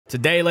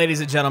Today,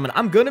 ladies and gentlemen,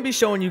 I'm going to be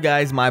showing you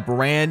guys my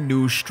brand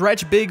new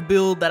stretch big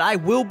build that I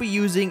will be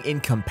using in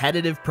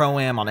competitive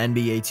Pro-Am on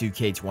NBA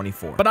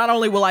 2K24. But not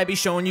only will I be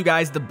showing you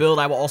guys the build,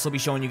 I will also be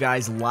showing you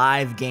guys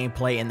live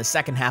gameplay in the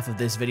second half of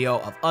this video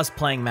of us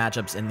playing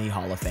matchups in the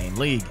Hall of Fame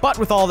League. But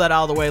with all that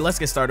out of the way, let's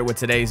get started with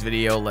today's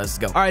video. Let's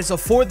go. All right, so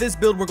for this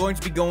build, we're going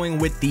to be going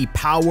with the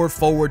power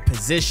forward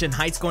position.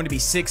 Height's going to be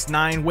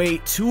 6'9",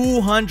 weight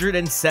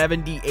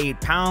 278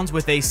 pounds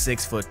with a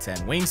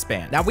 6'10"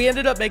 wingspan. Now, we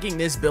ended up making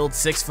this build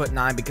 6'9"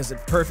 because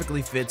it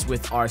perfectly fits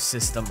with our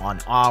system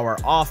on our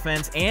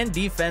offense and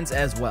defense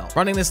as well.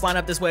 Running this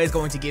lineup this way is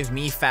going to give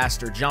me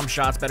faster jump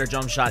shots, better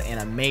jump shot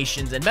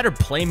animations, and better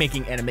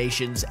playmaking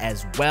animations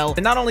as well.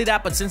 And not only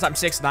that, but since I'm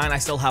 6'9", I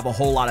still have a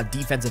whole lot of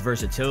defensive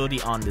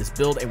versatility on this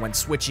build, and when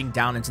switching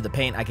down into the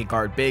paint, I can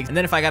guard bigs, and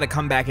then if I got to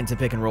come back into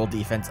pick and roll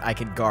defense, I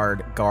can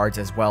guard guards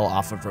as well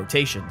off of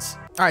rotations.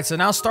 All right, so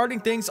now starting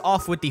things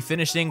off with the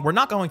finishing, we're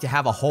not going to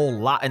have a whole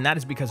lot, and that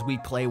is because we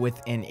play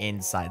with an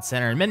inside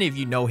center, and many of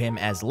you know him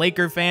as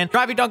Laker fan.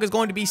 Driving dunk is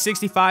going to be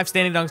 65,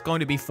 standing dunk is going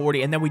to be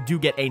 40, and then we do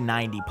get a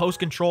 90 post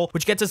control,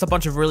 which gets us a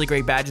bunch of really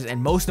great badges,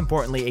 and most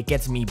importantly, it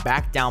gets me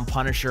back down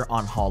Punisher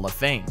on Hall of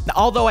Fame. Now,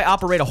 although I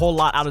operate a whole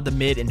lot out of the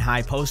mid and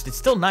high post, it's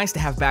still nice to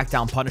have back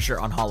down Punisher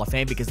on Hall of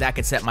Fame because that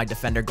could set my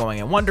defender going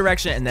in one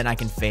direction, and then I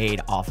can fade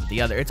off of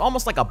the other. It's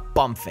almost like a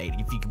bump fade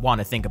if you want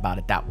to think about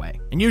it that way.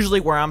 And usually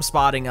where I'm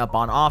spotting up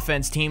on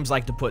offense, teams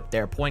like to put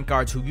their point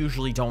guards who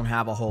usually don't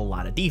have a whole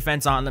lot of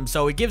defense on them,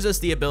 so it gives us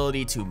the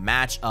ability to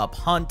match up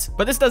Hunt.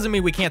 But this doesn't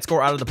mean we can't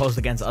score out of the post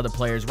against other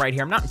players right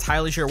here. I'm not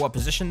entirely sure what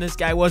position this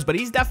guy was, but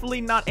he's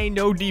definitely not a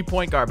no-D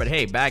point guard. But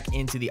hey, back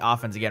into the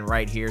offense again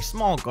right here.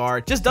 Small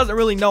guard, just doesn't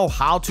really know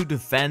how to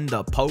defend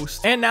the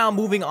post. And now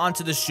moving on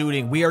to the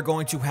shooting, we are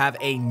going to have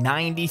a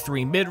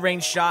 93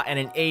 mid-range shot and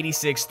an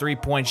 86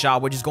 three-point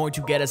shot, which is going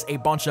to get us a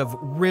bunch of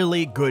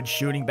really good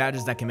shooting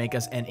badges that can make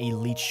us an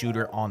elite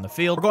shooter on the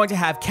field. We're going to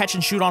have catch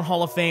and shoot on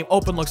Hall of Fame,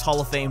 open looks Hall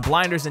of Fame,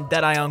 blinders and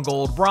deadeye on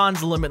gold,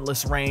 bronze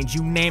limitless range,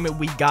 you name it,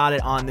 we got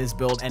it on this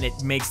build, and it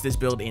makes this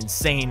build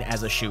insane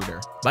as a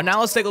shooter. But now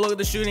let's take a look at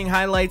the shooting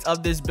highlights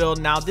of this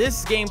build. Now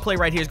this gameplay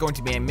right here is going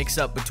to be a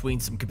mix-up between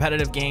some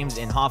competitive games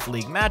in Hoff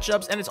League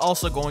matchups, and it's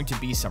also going to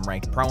be some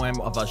ranked Pro-Am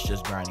of us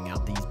just grinding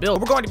out these builds.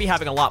 We're going to be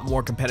having a lot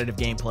more competitive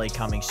gameplay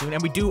coming soon,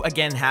 and we do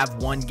again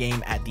have one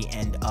game at the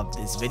end of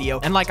this video.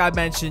 And like I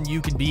mentioned,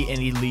 you can be an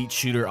elite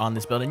shooter on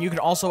this build, and you can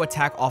also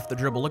attack off the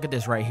dribble. Look at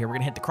this right here. We're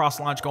gonna hit the cross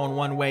launch going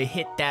one way,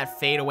 hit that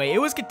fadeaway. It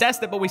was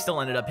contested, but we still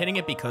ended up hitting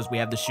it because we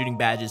have the shooting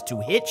badges to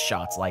hit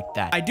shots like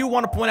that. I do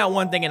want to point out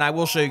one thing, and I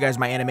will show you guys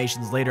my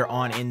animations later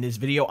on in this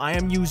video. I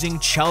am using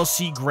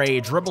Chelsea Gray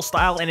dribble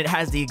style, and it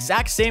has the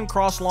exact same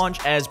cross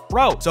launch as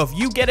Pro. So if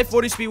you get a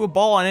 40 speed with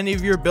ball on any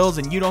of your builds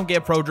and you don't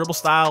get Pro dribble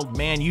style,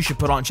 man, you should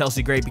put on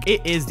Chelsea Gray because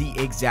it is the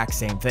exact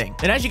same thing.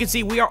 And as you can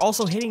see, we are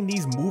also hitting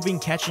these moving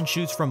catch and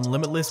shoots from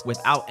Limitless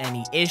without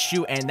any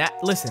issue. And that,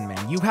 listen,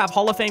 man, you have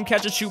Hall of Fame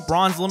catch and shoot,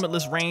 bronze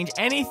limitless range,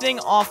 anything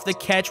off the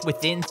catch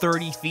within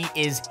 30 feet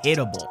is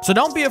hittable. So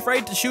don't be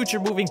afraid to shoot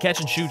your moving catch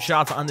and shoot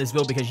shots on this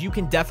build because you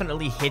can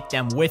definitely hit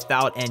them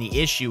without any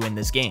issue in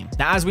this game.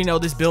 Now, as we know,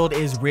 this build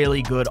is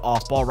really good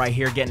off ball right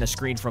here, getting a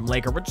screen from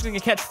Laker. We're just gonna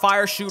catch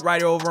fire, shoot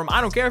right over him.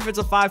 I don't care if it's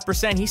a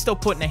 5%, he's still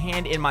putting a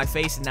hand in my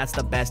face, and that's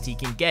the best he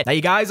can get. Now,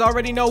 you guys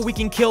already know we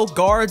can kill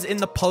guards in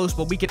the post,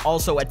 but we can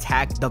also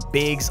attack the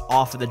bigs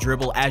off of the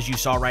dribble, as you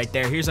saw right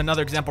there. Here's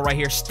another example right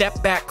here.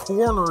 Step back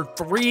corner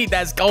three,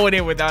 that's going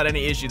in without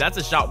any issue. That's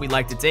a shot we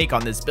like to take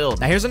on this build.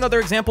 Now, here's another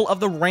example of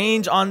the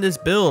range on this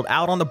build.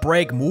 Out on the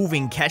break,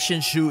 moving, catch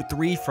and shoot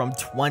three from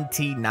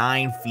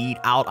 29 feet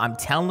out. I'm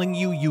telling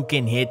you, you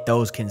can hit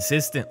those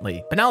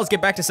consistently. But now let's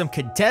get back to some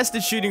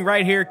contested shooting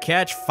right here.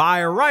 Catch,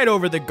 fire right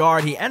over the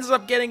guard. He ends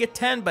up getting a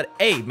 10, but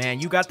hey, man,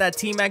 you got that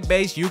T-Mac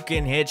base. You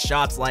can hit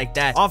shots like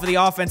that. Off of the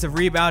offensive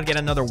rebound, get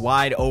another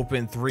wide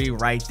open three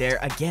right there.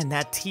 Again,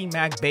 that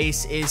T-Mac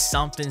base is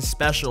something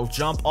special.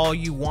 Jump all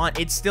you want.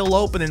 It's still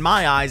open in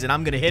my eyes, and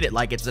I'm going to hit it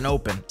like it's an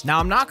open. Now,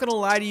 I'm not going to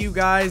lie to you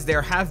guys.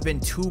 There have been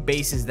two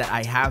bases that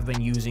I have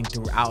been using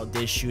throughout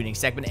this shooting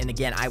segment, and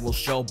again, I will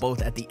show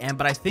both at the end,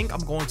 but I think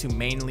I'm going to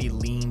mainly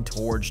lean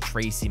towards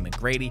Tracy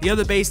McGrady. The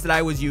other base that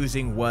I was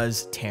using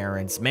was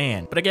Terrence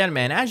Mann. But again,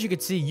 man, as you can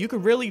see, you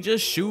could really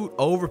just shoot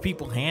over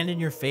people, hand in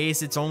your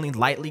face. It's only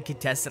lightly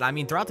contested. I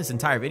mean, throughout this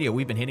entire video,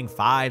 we've been hitting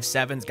 5,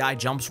 7s. Guy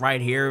jumps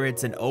right here.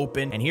 It's an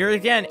open. And here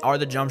again are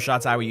the jump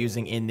shots I was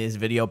using in this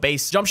video.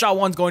 Base jump shot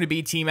one's going to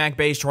be T-Mac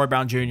base, Troy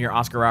Brown Jr.,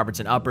 Oscar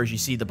Robertson uppers. You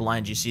see the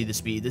blend, you see the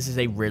speed. This is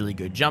a really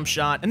good jump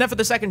shot. And then for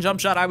the second jump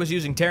shot, I was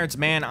using Terrence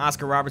Mann,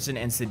 Oscar Robertson,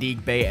 and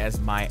Sadiq Bey as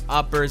my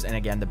uppers. And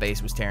again, the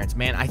base was Terrence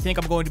Mann. I think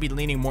I'm going to be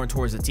leaning more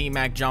towards the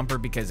T-Mac jumper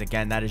because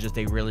again, that is just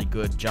a really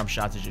good jump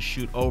shot to just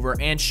shoot over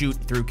and shoot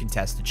through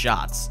contested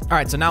shots. All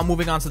right, so now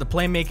moving on to the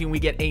playmaking, we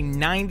get a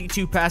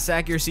 92 pass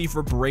accuracy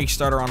for break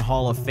starter on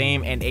Hall of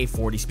Fame and a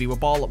 40 speed with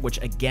ball,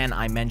 which again,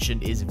 I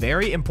mentioned is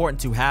very important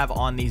to have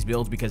on these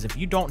builds because if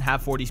you don't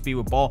have 40 speed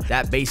with ball,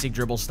 that basic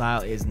dribble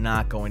style is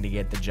not going to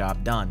get the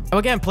job done. So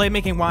again,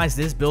 playmaking wise,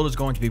 this build is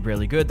going to be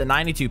really good. The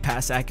 92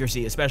 pass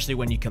accuracy, especially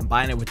when you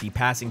combine it with the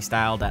passing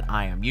style that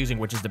I am using,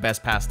 which is the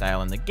best pass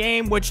style in the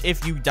game, which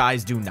if you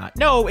guys do not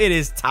know, it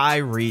is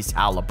Tyrese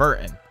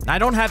Halliburton. Now, I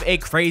don't have a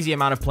crazy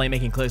amount of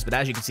playmaking clips, but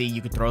as you can see,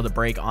 you can throw the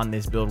break on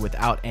this build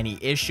without any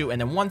issue.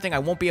 And then one thing I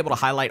won't be able to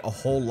highlight a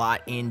whole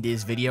lot in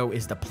this video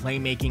is the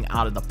playmaking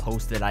out of the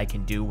post that I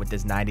can do with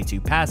this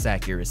 92 pass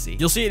accuracy.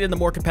 You'll see it in the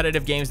more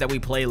competitive games that we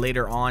play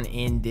later on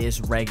in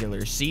this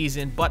regular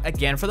season. But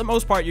again, for the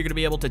most part, you're going to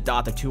be able to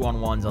dot the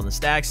 2-on-1s on the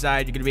stack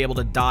side. You're going to be able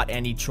to dot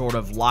any sort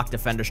of lock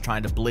defenders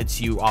trying to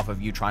blitz you off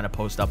of you trying to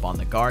post up on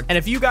the guard. And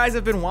if you guys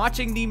have been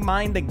watching the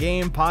Mind the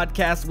Game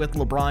podcast with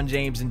LeBron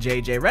James and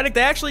JJ Redick,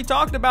 they actually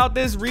talked about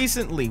this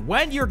recently.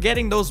 When you're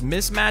getting those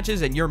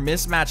mismatches and you're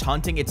mismatch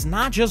hunting, it's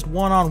not just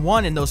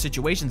one-on-one in those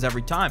situations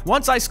every time.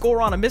 Once I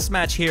score on a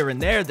mismatch here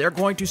and there, they're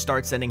going to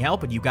start sending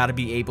help, and you got to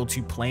be able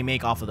to play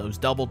make off of those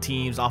double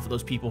teams, off of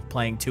those people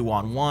playing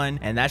 2-on-1,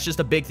 and that's just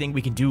a big thing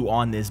we can do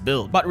on this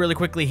build. But really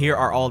quickly, here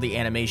are all the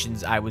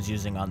animations I was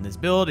using on this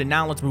build, and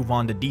now let's move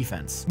on to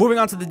defense. Moving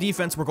on to the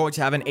defense, we're going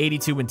to have an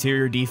 82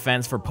 interior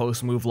defense for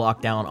post move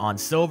lockdown on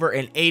silver,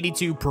 an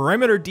 82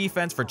 perimeter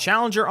defense for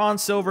challenger on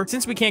silver.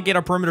 Since we can't get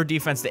our perimeter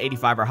defense to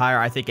 85 or higher,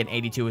 I think an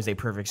 82 is a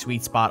perfect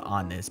sweet spot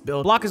on this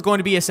build. Block is going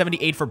to be a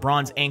 78 for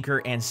bronze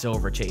anchor and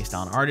silver chase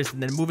down artist.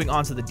 And then moving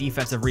on to the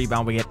defensive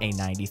rebound, we get a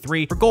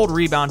 93 for gold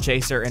rebound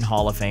chaser and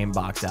Hall of Fame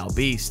box out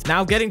beast.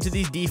 Now getting to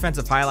these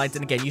defensive highlights,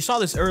 and again, you saw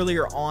this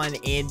earlier on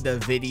in the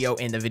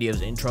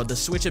video's intro. The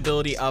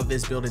switchability of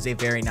this build is a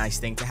very nice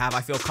thing to have.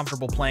 I feel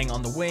comfortable playing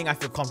on the wing. I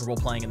feel comfortable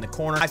playing in the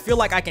corner. I feel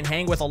like I can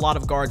hang with a lot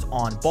of guards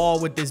on ball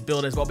with this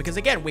build as well, because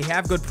again, we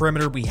have good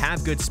perimeter, we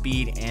have good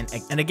speed,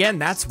 and again,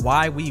 that's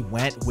why we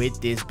went with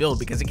this build,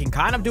 because it can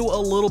kind of do a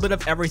little bit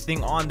of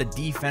everything on the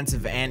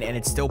defensive end, and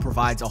it still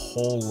provides a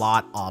whole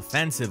lot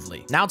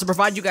offensively. Now, to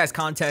provide you guys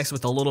context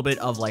with a little bit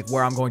of like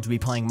where I'm going to be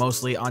playing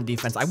mostly on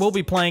defense, I will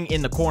be playing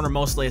in the corner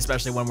mostly,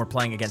 especially when we're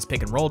playing against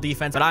pick and roll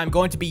defense, but I'm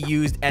going to be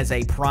used as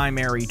a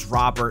primary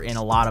dropper in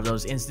a lot of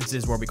those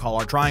instances where we call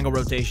our triangle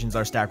rotations,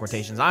 our stack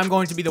rotations. I'm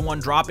going to be the one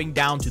dropping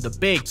down to the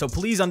big, so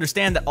please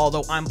understand that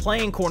although I'm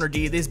playing corner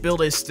D, this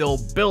build is still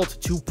built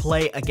to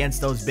play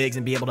against those bigs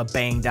and be able to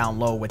bang down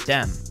low with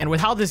them. And with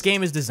how this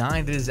game is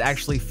designed, it is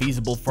actually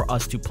feasible for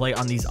us to play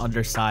on these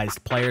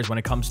undersized players when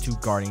it comes to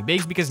guarding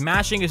bigs, because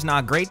mashing is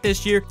not great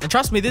this year. And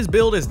trust me, this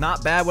build is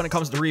not bad when it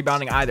comes to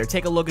rebounding either.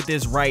 Take a look at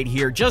this right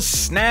here.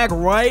 Just snag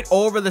right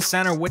over the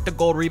center with the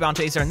gold rebound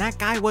chaser, and that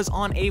guy was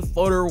on a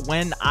footer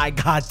when I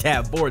got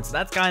that board, so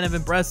that's kind of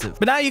impressive.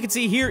 But now you can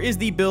see here is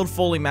the build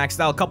fully maxed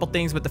out. A couple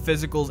things with the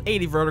physicals.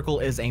 80 vertical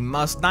is a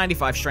must.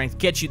 95 strength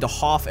gets you the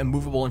Hoff and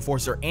movable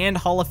enforcer and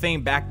Hall of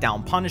Fame back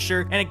down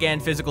punisher, and again,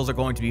 physicals are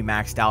going to be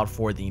maxed out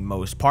for the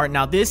most part.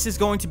 Now, this is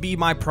going to be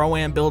my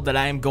pro-am build that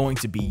I am going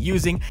to be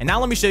using, and now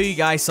let me show you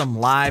guys some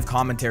live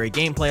commentary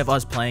gameplay of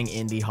us playing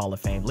in the Hall of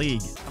Fame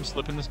League. I'm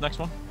slipping this next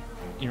one.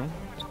 You know.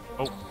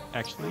 Oh,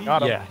 actually.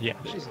 Got him. Yeah.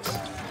 Jesus.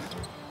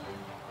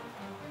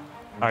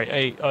 All right,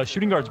 hey,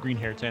 shooting guard's green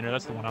hair, Tanner.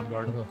 That's the one I'm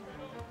guarding. Okay.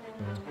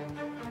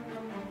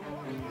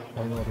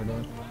 I know what they're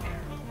doing.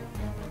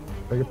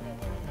 Take it.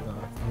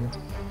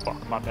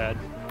 Fuck, my bad.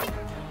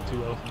 Too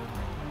low.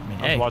 I mean,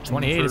 hey,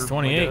 28 is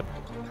 28.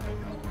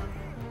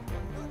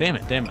 Damn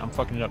it, I'm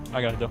fucking it up.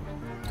 I gotta go.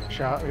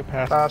 Shot, good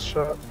pass. Pass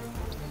shot.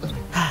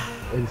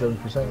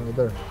 87% right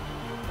there.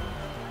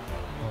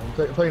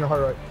 Playing a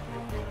hard right.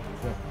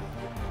 Yeah.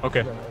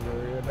 Okay. Yeah,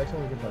 next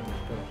one we can touch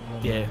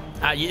it.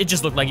 Yeah, it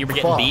just looked like you were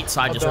getting beat,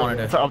 so I just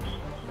wanted to.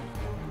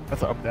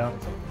 That's an up down.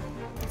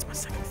 That's my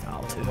second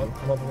foul too. I'm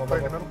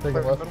up. Take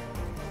it left.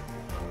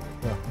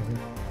 Yeah.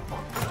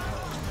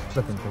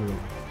 Second for you.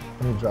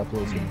 I need to drop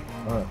those in.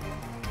 Alright.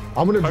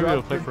 I'm gonna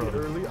drop pretty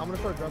early. I'm gonna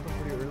start dropping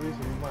pretty early, so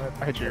you might have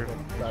to. I hit you.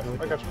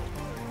 I got you.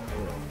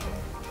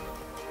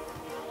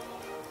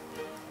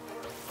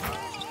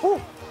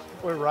 Woo!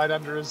 We're right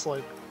under his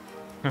like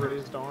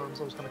raised arms.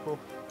 That was kind of cool.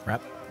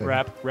 Rap.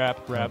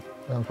 Yeah,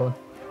 I'm fine.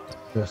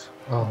 Yes.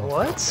 Oh.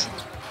 What?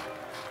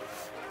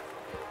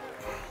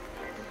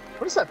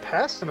 What is that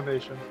pass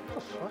animation? What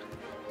the fuck?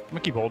 I'm gonna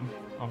keep holding.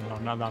 Oh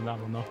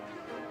no.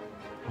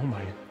 Oh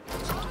my.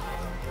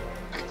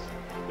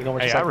 You know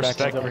what? Hey, I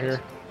respect over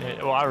here.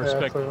 Yeah, well, I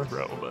respect the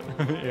throw, but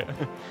yeah.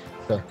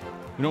 Okay.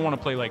 We don't want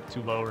to play like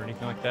too low or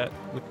anything like that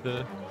with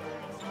the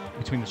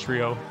between the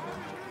trio.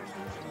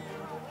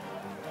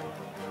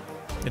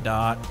 Good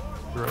dot.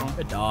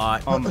 Good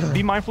dot.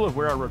 Be mindful of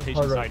where our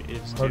rotation side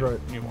is too. Right.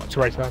 It's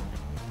right side.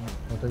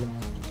 I'll take him.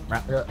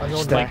 Rap. Yeah, I'm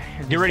going Stack.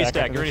 back. Get ready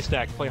to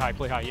stack. Play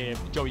high. Yeah.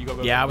 Joe, you go.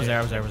 Yeah, I was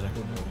there.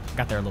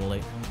 Got there a little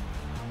late.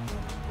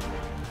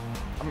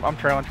 I'm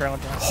trailing.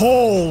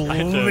 Holy! I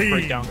hit the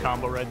breakdown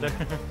combo right there.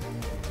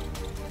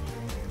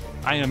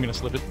 I am gonna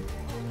slip it.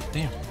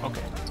 Damn.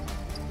 Okay.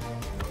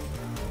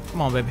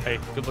 Come on, baby. Hey,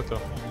 good look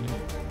though.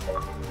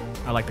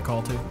 I like the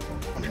call too.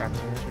 I'm trying to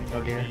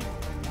go here.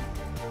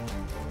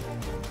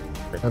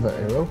 Have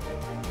an arrow?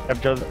 Have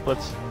Joe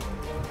blitz.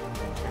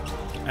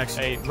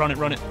 Excellent. Hey,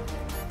 run it.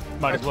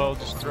 Might as well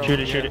just throw Shoot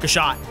it, shoot it. Good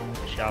shot.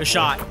 Good Good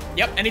shot.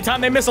 Yep.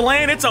 Anytime they miss a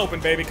lane, it's open,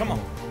 baby. Come on.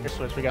 Good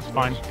switch. We got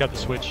Fine. Got the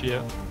switch.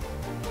 Yeah.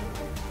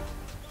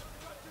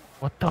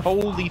 What the?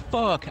 Holy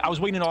fuck! I was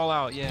waiting it all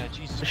out. Yeah.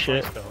 Jesus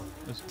Shit. Christ,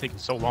 though. It's taking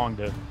so long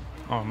to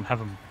have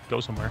him go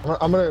somewhere.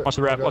 I'm gonna. Watch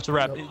the wrap. Watch the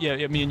wrap. Yep.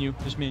 Yeah, me and you.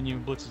 Just me and you.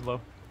 Blitz is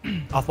low.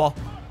 Off ball.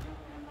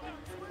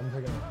 I'm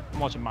taking it. I'm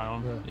watching my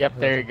own. Yeah. Yep,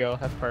 there you go.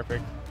 That's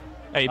perfect.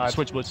 Hey,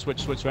 switch blitz.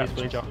 Switch wrap.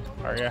 Switch out.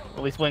 Alright, yeah. At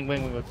least wing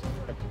blitz.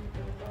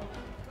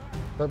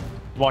 Yep.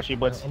 Watch you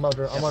blitz. I'm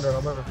under. I'm under.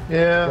 I'm under.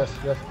 Yeah.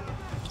 Yes.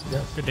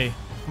 Yes. Good D.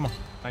 Come on.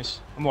 Nice.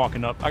 I'm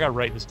walking up. I got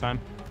right this time.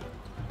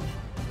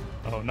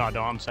 Oh no,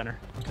 no, I'm center.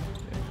 Okay.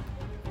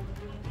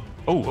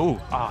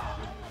 Oh, ah.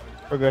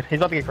 We're good. He's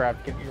about to get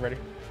grabbed. Get ready.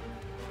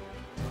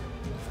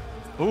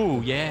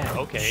 Ooh, yeah.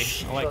 Okay.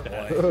 I like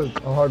that.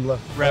 I'm hard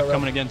left. Wrap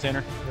coming again,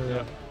 Tanner.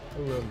 Yeah.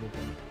 Yeah.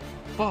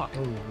 Fuck.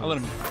 I let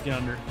him get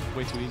under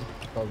way too easy.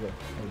 Okay.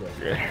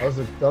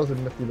 That was a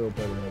nifty little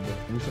play.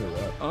 You should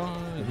have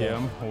wrapped. Yeah,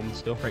 I'm holding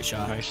still. Great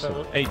shot. Nice.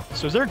 Hey,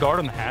 so is there a guard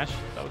on the hash? Is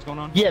that what's going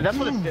on? Yeah, that's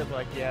what it feels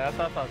like. Yeah, that's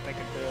what I was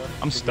thinking too.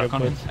 I'm stuck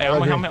on it. Hey,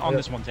 I'm on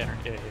this one, Tanner.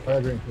 Yeah. I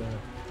agree. Yeah.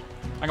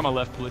 I got my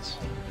left blitz.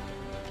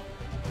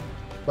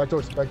 Back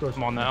doors.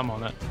 I'm on that. I'm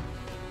on that.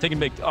 Taking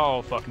big.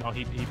 Oh fuck no,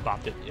 he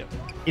bopped it. Yep.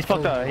 He's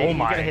fucked up. Oh He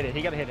my. gotta hit it.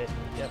 He gotta hit it.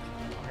 Yep.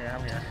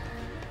 I'm here.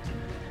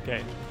 Okay. Yeah,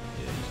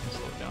 he's gonna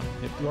slow it down.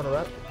 Yep. You want to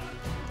wrap?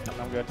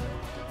 I'm good.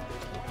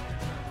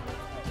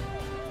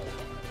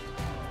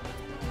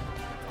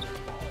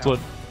 Flip.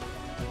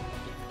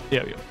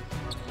 Yeah. Good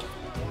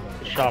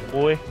shot,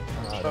 boy.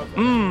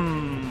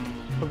 Mmm.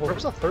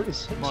 Where's the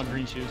 36? Come on,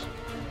 green shoes.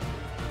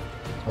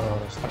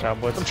 Watch out,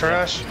 blitz. Some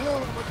trash.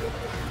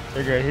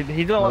 You're good.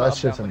 He's doing a lot that of up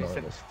shit's downs.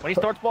 annoying. When he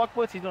starts block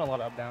blitz, he's doing a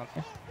lot of up downs.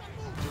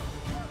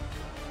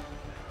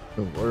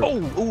 Good work.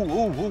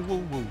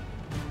 Oh.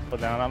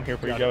 Put down. I'm here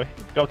for you, Joey.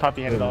 Go top,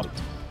 you hand it off.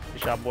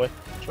 Good shot, boy.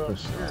 Good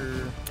shot.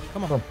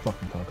 Come What on. I'm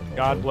fucking talking about.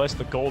 God bro. bless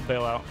the gold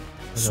bailout.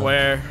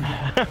 Swear.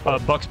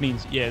 Bucks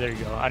means yeah. There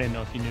you go. I didn't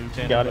know if you knew,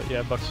 Tanner. Got it. But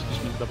yeah, Bucks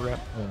just means double wrap.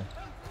 Yeah.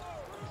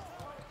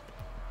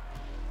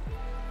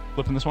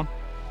 Flipping this one.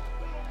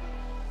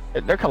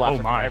 They're collapsing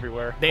Oh my.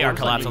 everywhere. They are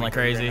Looks like collapsing you like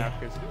right crazy. now,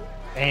 'cause-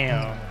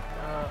 Damn.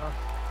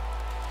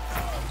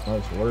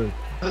 Nice work.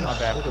 Not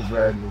bad. Look at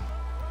Bradley.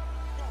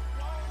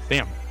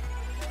 Damn. Yeah,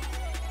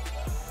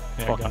 I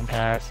got Fucking him.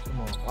 pass.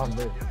 Come on. I'm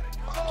there.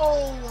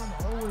 Oh,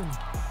 I'm Owen.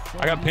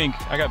 I got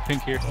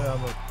pink here. Yeah,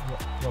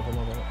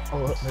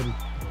 Oh, maybe.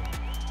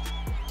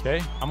 Okay,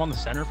 I'm on the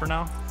center for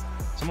now.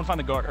 Someone find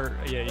the guard. Or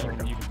yeah, you can.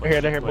 They're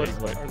here, wait, blitz.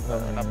 wait.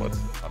 Not blitz.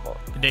 Not blitz.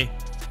 Good D.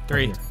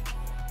 3.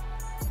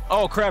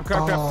 Oh crap! Or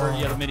Oh.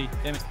 yeah, the midi.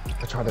 Damn it.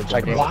 I tried to Like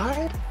jump it.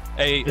 wide.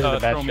 Hey, This is a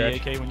bad throw me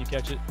stretch. AK when you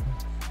catch it.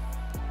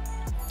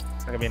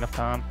 Not gonna be enough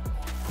time.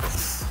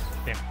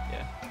 Damn.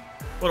 Yeah.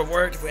 Would have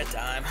worked if we had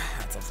time.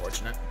 That's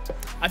unfortunate.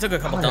 I took a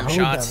couple I dumb heard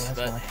shots, that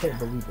last one. I but can't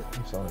believe it.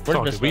 I'm sorry. It's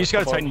all good. We just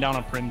gotta Come on. tighten down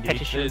on prim D.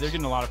 Catch your They're shoots.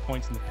 getting a lot of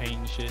points in the paint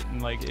and shit,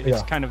 and like it's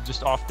Yeah. kind of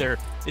just off their.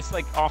 It's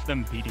like off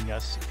them beating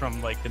us from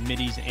like the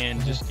middies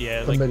and just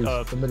The like middies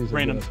are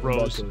random good.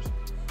 throws. The back doors.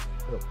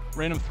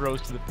 Random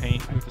throws to the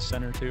paint with the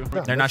center too.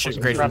 Yeah, they're not that's shooting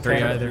what great from Rough 3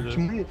 hand.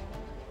 either.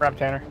 Grab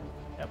Tanner.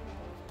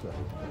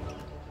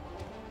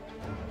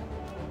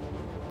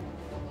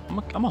 I'm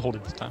gonna hold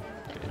it this time.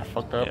 I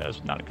fucked up. Yeah,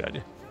 it's not a good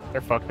idea.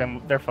 They're fucked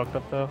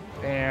up though.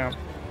 Damn.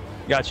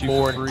 Got you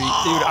for free.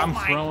 Dude, I'm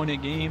throwing a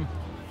game.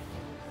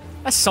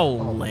 That's so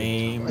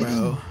lame,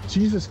 bro.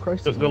 Jesus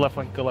Christ. Go left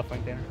wing. Go left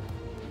wing, Tanner.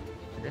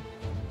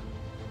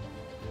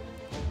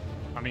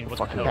 I mean, what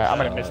the Okay, hell?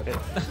 I'm is gonna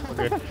that? miss it. We're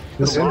good. This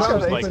The is world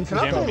like, is like Can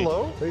I jamming play me.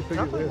 low? They Can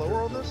I figured play it out.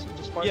 lower on this?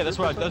 Just Yeah, that's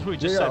what we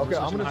just Yeah, said. okay, We're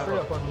I'm gonna switching free high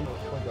up low. on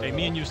you. Hey,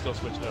 me and you still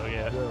switch though,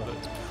 yeah. Yeah.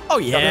 But Oh,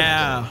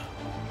 yeah.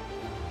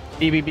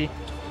 BBB.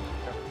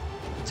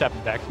 it's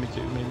happened back to me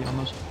too, maybe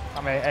almost.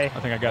 I'm A. I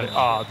think I got it.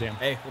 Oh, damn.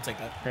 Hey, we'll take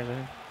that. Here's it.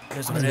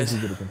 Here's I what it didn't is.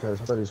 think he did a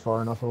contest. I thought he was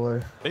far enough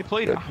away. They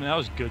played it. I mean, that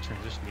was a good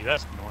transition to me.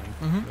 That's annoying.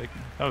 Mhm. Like,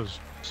 that was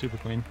super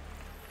clean.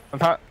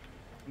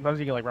 Sometimes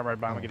you can like run right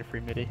by him and get a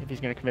free midi if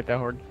he's gonna commit that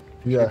hard.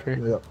 Yeah, Free.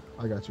 yeah.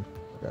 I got you.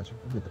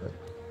 I get that.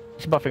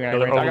 He's buffing They're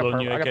right range. I got overloading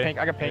purple. you, I got AK? pink.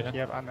 I got pink. Yeah.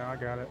 Yep, I know. I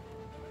got it.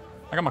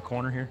 I got my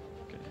corner here.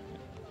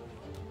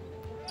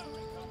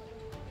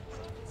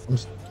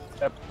 Okay.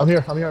 I'm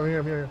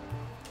here.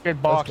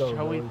 Good box, go,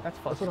 Joey. Joey. That's That's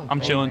fucking. what I'm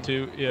amazing. chilling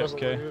too. Yeah,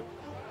 okay.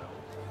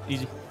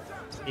 Easy.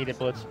 Eat it,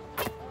 blitz.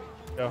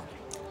 Go.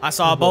 I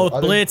saw I both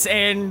didn't- Blitz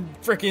and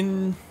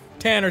freaking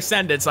Tanner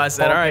send it, so I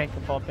said, Ball all right.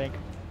 pink. Ball pink.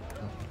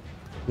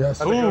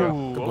 Yes.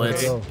 Ooh, Good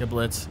Blitz. Okay. Good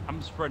Blitz.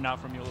 I'm spreading out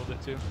from you a little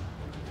bit too.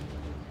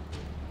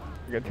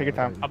 You're good. Take your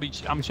time.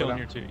 I'm chilling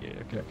here too. Yeah,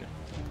 okay, okay.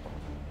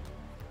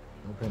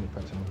 No panic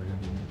patching over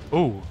here.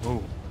 Ooh,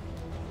 ooh.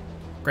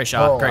 Great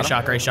shot. Oh, Great I shot.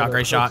 don't- Great shot.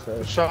 Great shot.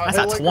 Shot. That's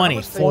Hey, at like,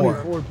 24.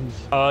 44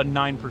 piece.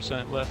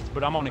 9% left,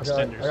 but I'm on I got-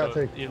 extender, I gotta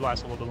so take- it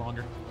lasts a little bit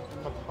longer.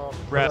 how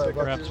Wrap, Left,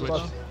 wrap, left, switch.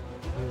 left.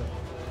 Yeah.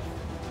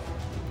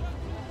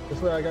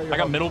 This way I got your I got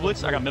help. middle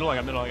blitz. I got middle. Play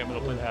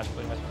the hash.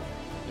 Play the hash.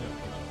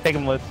 Take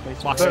him, blitz.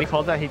 Box When he it.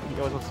 calls that, he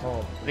always wants.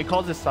 When he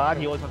calls his side,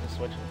 he always wants to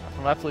switch.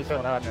 From absolutely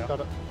someone I know. Got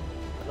it.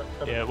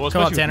 Yeah, well,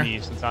 Come up, especially Tanner. with me,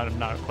 since I'm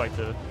not quite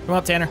the Come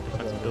up, Tanner.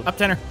 defensive build. Up,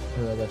 Tanner.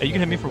 Yeah, Hey, you can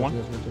hit me for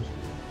one.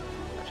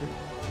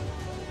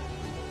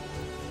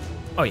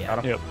 Oh yeah.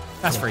 Got him. Yep.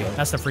 That's free.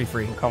 That's the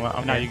free. I'm coming.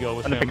 I'm Now here. you go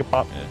with I'm gonna him. pick a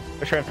pop. Yeah.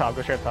 Go straight up top.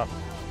 Go straight up top.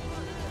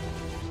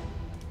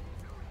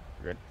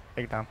 Good.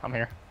 Take it down. I'm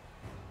here.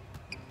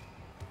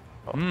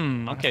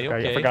 Okay, I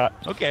okay. forgot.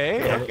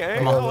 Okay, okay.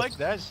 Come I on. like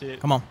that shit.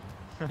 Come on.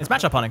 It's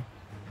matchup hunting.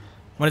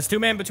 When it's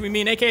 2-man between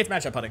me and AK, it's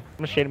matchup hunting. I'm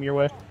gonna shade him your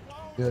way.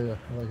 Yeah, yeah.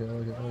 I like it. I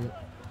like it. I like it.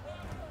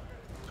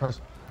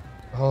 Trust.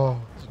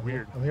 Oh, It's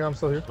weird. I'm here. I'm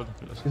still here. Looking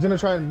through this. He's gonna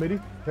try and midi.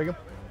 Take him.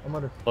 I'm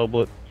under. Low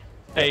blitz.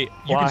 Hey, you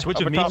Why? can switch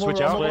with Upper me, top,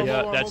 switch over, out. over,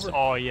 Yeah, over, that's over.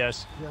 oh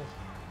yes. Yes.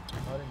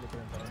 I didn't get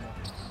there in time.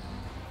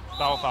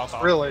 Foul, foul,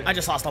 foul. Really? I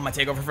just lost all my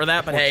takeover for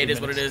that, but hey, it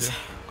is what it is.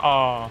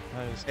 Oh,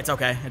 that is. It's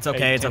okay. It's okay.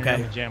 Hey, It's Tanner's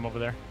okay. on the jam over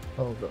there.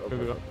 Oh, okay, Go, go,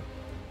 go. okay.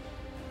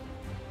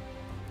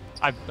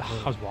 I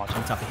was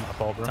watching. Toughy. My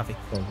fault, bro. Toughy.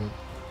 Okay.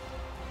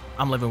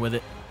 I'm living with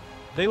it.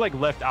 They like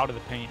left out of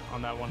the paint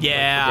on that one.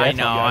 Yeah, like, I both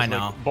know, guys, I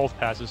know. Like, both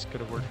passes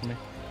could have worked for me.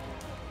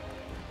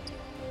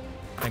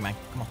 Bang, bang.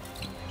 Come on.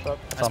 Shut.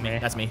 That's me.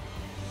 That's me.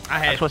 I I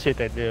just had want to see what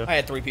they do. 3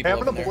 Hey, people I'm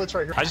over gonna there. blitz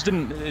right here. I just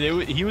didn't.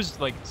 He was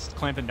like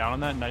clamping down on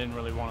that, and I didn't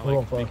really want to I'm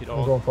like going make it far. I'm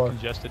all going far.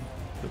 congested.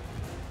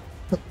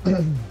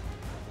 $1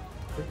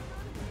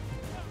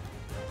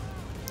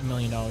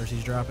 million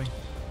he's dropping.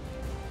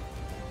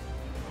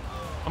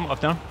 I'm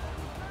left down.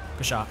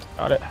 Good shot.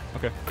 Got it.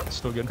 Okay, it's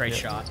still good. Great Yeah.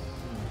 shot.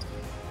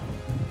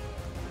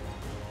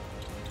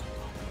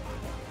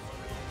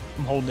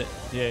 I'm holding it.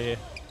 Yeah, yeah.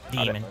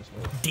 Demon.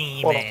 What the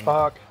Demon.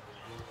 fuck?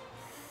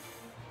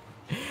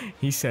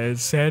 He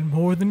said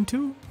more than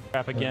 2.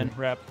 Wrap again.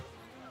 Wrap.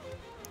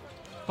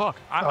 Fuck.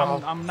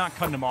 Oh. I'm not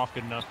cutting him off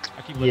good enough.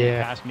 I keep letting him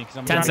Yeah. pass me because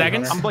I'm 10 trying to-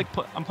 seconds? I'm like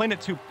I'm playing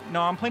it too.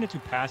 No, I'm playing it too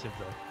passive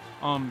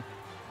though.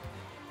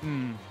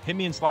 Hit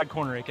me in slide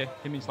corner, AK.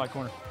 Hit me in slide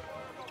corner.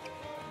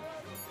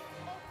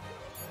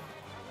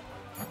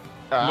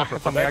 I'm looking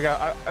for Something I back.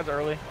 got. That's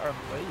early. Or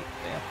late.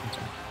 Damn.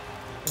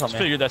 Just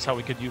figured that's how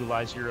we could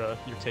utilize your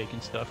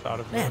taking stuff out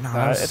of. Yeah, no, Nah,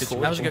 that was, it's cool.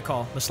 that was a good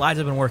call. The slides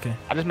have been working.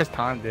 I just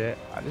mistimed it.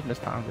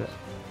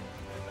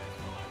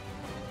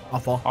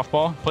 Off ball. Off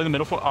ball. Play the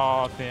middle foot.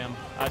 Oh damn!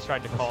 I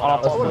tried to call it. Off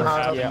out. ball. wouldn't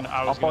have- Yeah.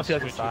 I was Off ball. gonna See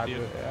like a switch side. with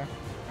you. Yeah.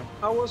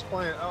 I was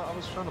playing. I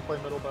was trying to play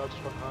middle, but I just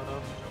wasn't high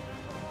enough.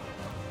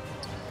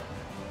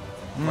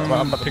 I'm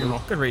about to Pick and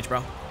roll. Good reach,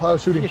 bro. High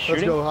shooting. You're Let's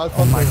shooting? go. High Oh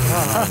pump my fake.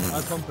 god.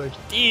 High pump fake.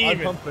 High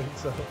Demon. pump fake.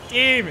 So.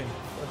 Demon.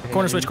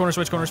 Corner switch, corner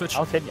switch, corner switch. I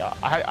was hitting you.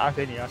 I was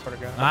hitting you. I swear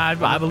to God.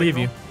 I believe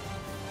you.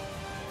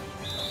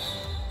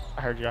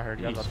 I heard you. I was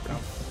about to go.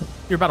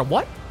 You're about to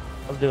what?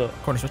 Let's do it.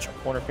 Corner switch.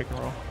 Corner pick and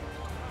roll.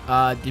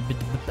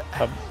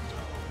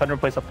 Thunder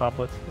plays up top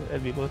blitz.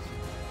 SB blitz.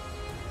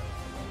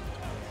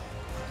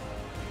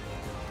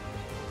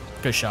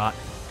 Good shot.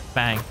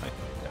 Bang.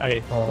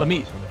 Hey, Oh, let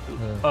me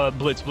yeah.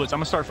 blitz. I'm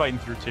gonna start fighting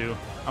through too.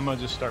 I'm gonna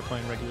just start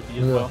playing regular D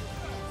as Yeah. well.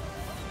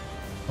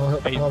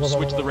 Hey, Oh,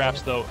 switch the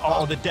wraps though.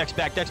 Oh, the deck's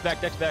back.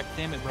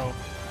 Damn it, bro.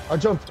 I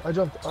jumped. Oh,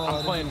 I'm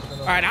I playing. didn't-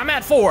 All right, I'm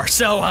at 4,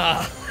 so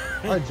I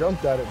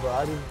jumped at it, bro.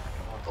 I didn't.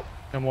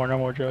 No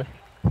more, Joey.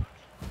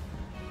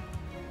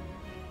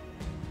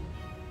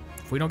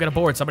 if we don't get a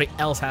board, somebody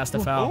else has to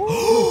foul.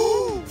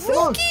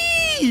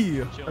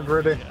 Agreed.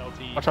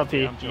 LT. Watch LT.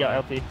 Yeah, I'm You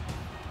got LT.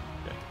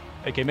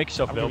 Okay, make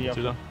yourself I'll give available you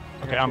too though. up.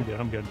 Okay, I'm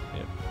good. Yeah.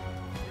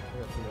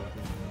 Yeah,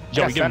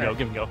 Joey, give him center. go.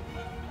 Give him go.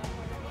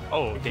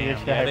 Oh You damn.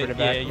 just Yeah, gotta hybrid it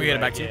back. you're We get it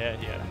right. back to you?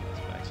 Yeah.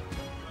 That's facts.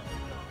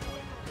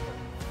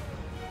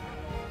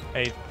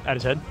 Hey, at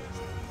his head.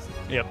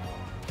 Yep.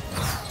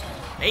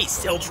 Hey,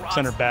 still drops.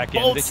 Center back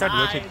in. Both They tried to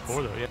rotate sides.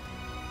 before though. Yeah.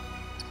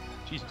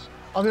 Jesus.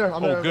 I'm here.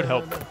 I'm here. Oh, good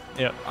help. I'm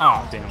Yeah.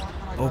 Oh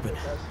damn. Open.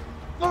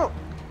 No.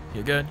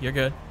 You're good. You're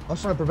good. I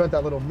was trying to prevent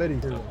that little midi.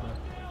 Here.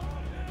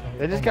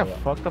 They just got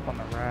fucked up on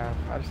the wrap.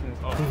 I just didn't.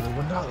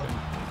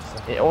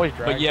 Oh. It always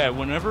drags. But yeah,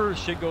 whenever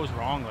shit goes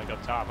wrong, like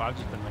up top, I've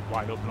just been like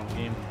wide open all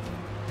game.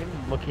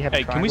 Look, he had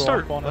Hey, the can we triangle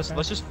start? off ball and Let's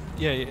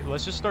everything.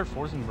 let's just start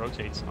forcing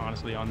rotates.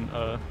 Honestly,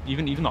 on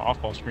even the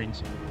off ball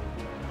screens.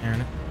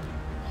 Aaron.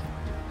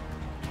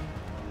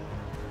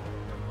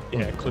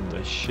 Yeah, clip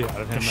the shit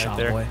out of him Good right shot,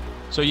 there. boy.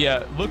 So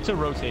yeah, look to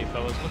rotate,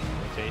 fellas. Look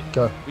to rotate.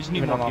 Okay. We just need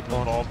Even more on people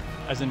off ball. involved.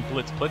 As in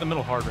blitz, play the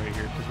middle hard right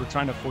here because we're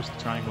trying to force the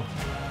triangle.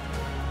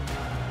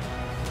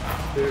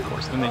 Of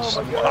course, then they just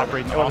Oh my God.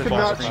 operate in the I off could ball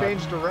not screen.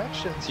 change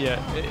directions.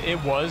 Yeah,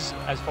 it was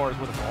as far as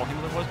where the ball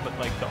handler was, but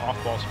like the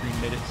off ball screen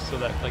made it so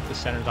that like the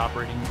center's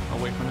operating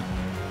away from it.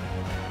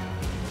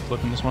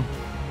 Flipping this one.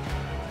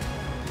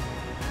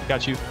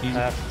 Got you. Easy.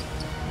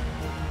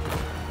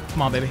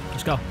 Come on, baby.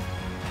 Let's go.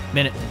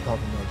 Minute. I'm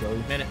talking about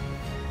Joey. Minute.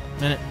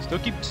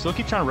 Still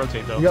keep trying to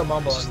rotate though. You got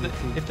Mamba It's just on that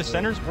you, too, if the so-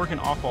 center's working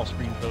off ball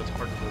screens though, it's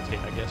hard to rotate,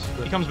 I guess.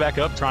 He comes back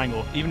up,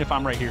 triangle. Even if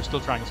I'm right here, still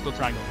triangle.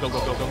 Go, go.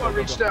 I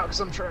reached out because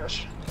I'm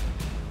trash.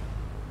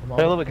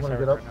 Play a little bit Wanna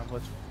conservative get up? right now.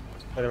 Let's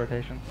play the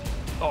rotation.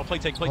 Oh, play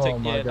take. Oh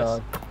my Yeah,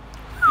 god.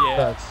 yeah.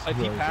 That's If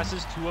he crazy.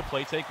 passes to a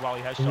play take while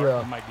he has sharp,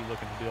 Yeah. he might be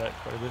looking to do that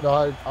quite a bit.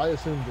 No, I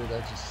assumed it. I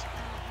just.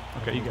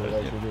 Okay, you got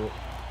it. Yeah. Do it.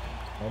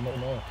 I don't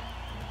know.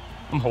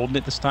 I'm holding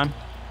it this time.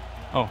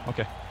 Oh,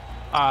 okay.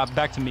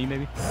 Back to me,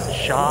 maybe.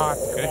 Shot.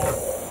 Okay.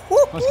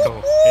 Let's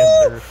go.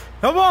 Yes, sir.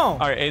 Come on.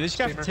 All right, hey, this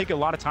guy have to take a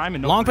lot of time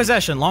and no Long break.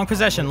 possession, long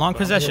possession, long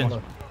possession.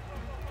 You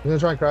gonna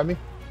try and grab me?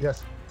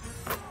 Yes.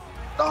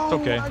 Oh,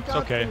 It's okay. I It's got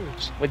okay. you.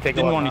 We take a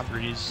Didn't lot want of any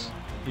time. threes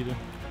either.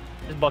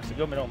 Just bucks it.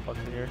 Go middle and bucks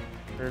it here.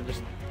 Or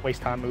just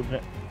waste time moving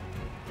it.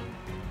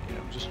 You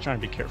know, just trying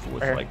to be careful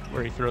with Right. like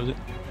where he throws it.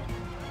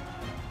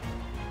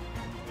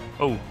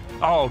 Oh.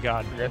 Oh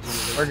God. We're good.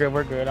 We're good.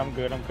 We're good. I'm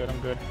good. I'm good. I'm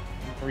good.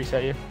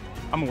 Reset you.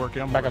 I'm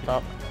working. I'm Back working.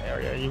 up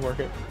top. Yeah, you work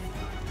it.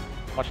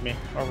 Watch me.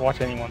 Or watch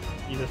anyone.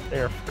 You just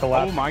there.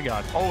 Collapse. Oh my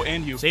God. Oh,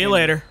 and you. See you And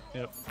later.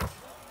 Yep.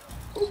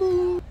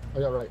 Oh,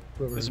 yeah, right.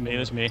 This is me.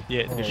 This is me.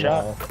 Yeah. Oh, Good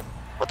shot. wow.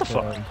 What the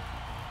fuck? Yeah.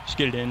 Just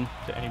get it in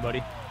to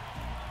anybody.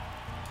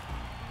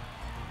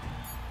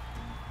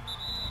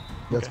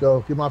 Let's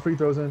go. Get my free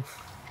throws in.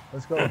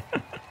 Let's go. I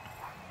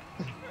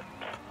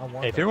want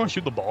Hey, if that. everyone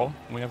shoot the ball,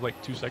 and we have like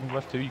 2 seconds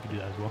left too, you can do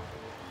that as well.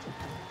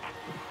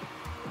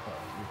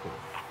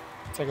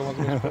 Second one's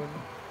gonna go.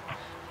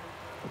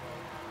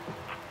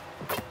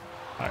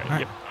 All right. All right.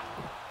 Yep.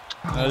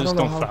 I Just don't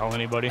know don't how- foul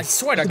anybody. I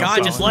swear to Don't God,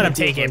 foul just let him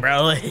anybody. take it,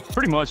 bro. Like,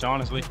 Pretty much,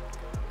 honestly.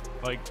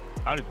 Like,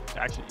 I'd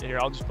actually here.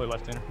 I'll just play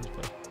left-hander. Just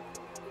play.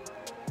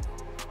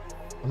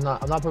 I'm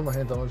not putting my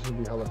hands on. I'm just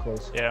gonna be hella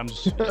close. Yeah, I'm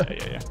just.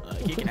 Yeah.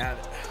 he can have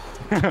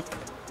it.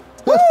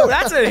 Woo,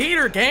 that's a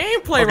heater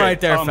gameplay Okay,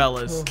 right there,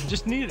 fellas.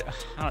 Just need.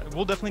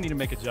 We'll definitely need to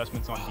make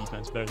adjustments on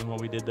defense better than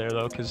what we did there,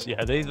 though, because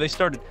yeah, they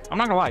started. I'm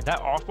not gonna lie, that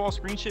off-ball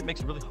screen shit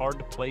makes it really hard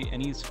to play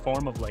any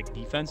form of like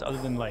defense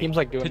other than like Teams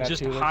like doing to that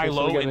just too, like,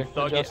 high-low so we and gotta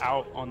thug adjust. it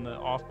out on the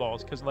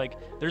off-balls, because like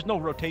there's no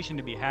rotation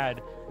to be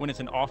had when it's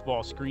an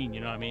off-ball screen.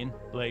 You know what I mean?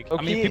 Like,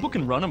 I mean, Okay. people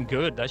can run them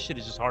good. That shit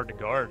is just hard to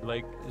guard.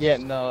 Like, it's Yeah,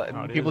 just no.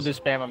 how it People is.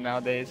 do spam them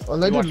nowadays. Well,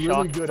 they You did watch really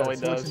shots, good that's all at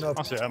he does. switching up.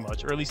 I'll say that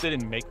much, or at least they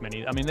didn't make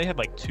many. I mean, they had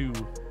like 2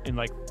 in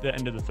like the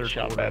end of the third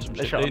Shot quarter. bad. Or some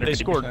They shit. shot under They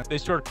scored. 50%. They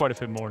scored quite a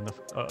bit more in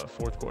the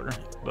fourth quarter,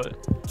 but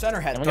Center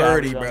had And we got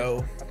 30, average bro.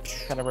 on-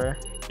 Kind of rare.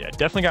 yeah,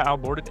 definitely got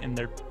outboarded, and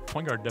their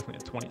point guard definitely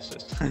had 20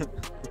 assists.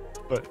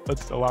 But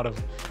that's a lot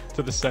of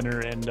to the center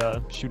and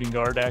shooting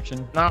guard action.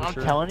 No, for I'm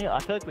sure. telling you, I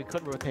feel like we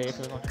could rotate if it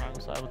was on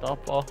triangle side with the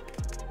off ball.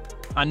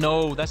 I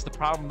know that's the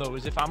problem though.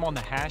 Is if I'm on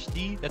the hash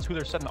D, that's who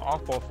they're setting the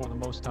off ball for the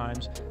most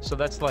times. So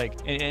that's like,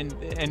 and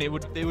it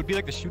would be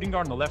like the shooting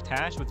guard in the left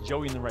hash with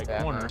Joey in the right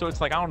Yeah, corner. man. So it's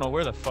like I don't know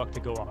where the fuck to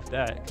go off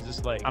that, because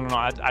it's like I don't know.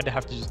 I'd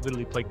have to just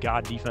literally play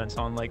god defense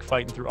on like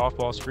fighting through off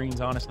ball screens.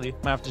 Honestly,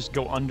 I have to just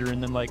go under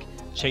and then like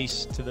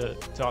chase to the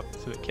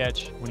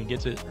catch when he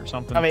gets it or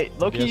something. I mean,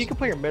 Loki, guess. you can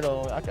play your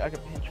middle. I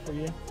could pinch for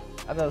you.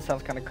 I know it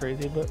sounds kind of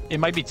crazy, but It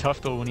might be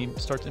tough though when he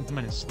starts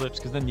implementing slips,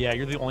 because then yeah,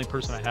 you're the only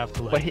person I have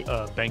to But like he-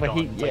 bank but on.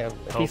 he like, yeah, if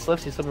he help.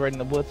 slips, he's slipping right in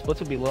the blitz. Blitz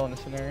would be low in this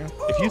scenario.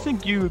 If you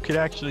think you could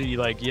actually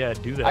like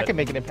do that, I can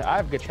make an impact. I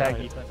have good tag Try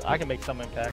it. defense. I can make some impact.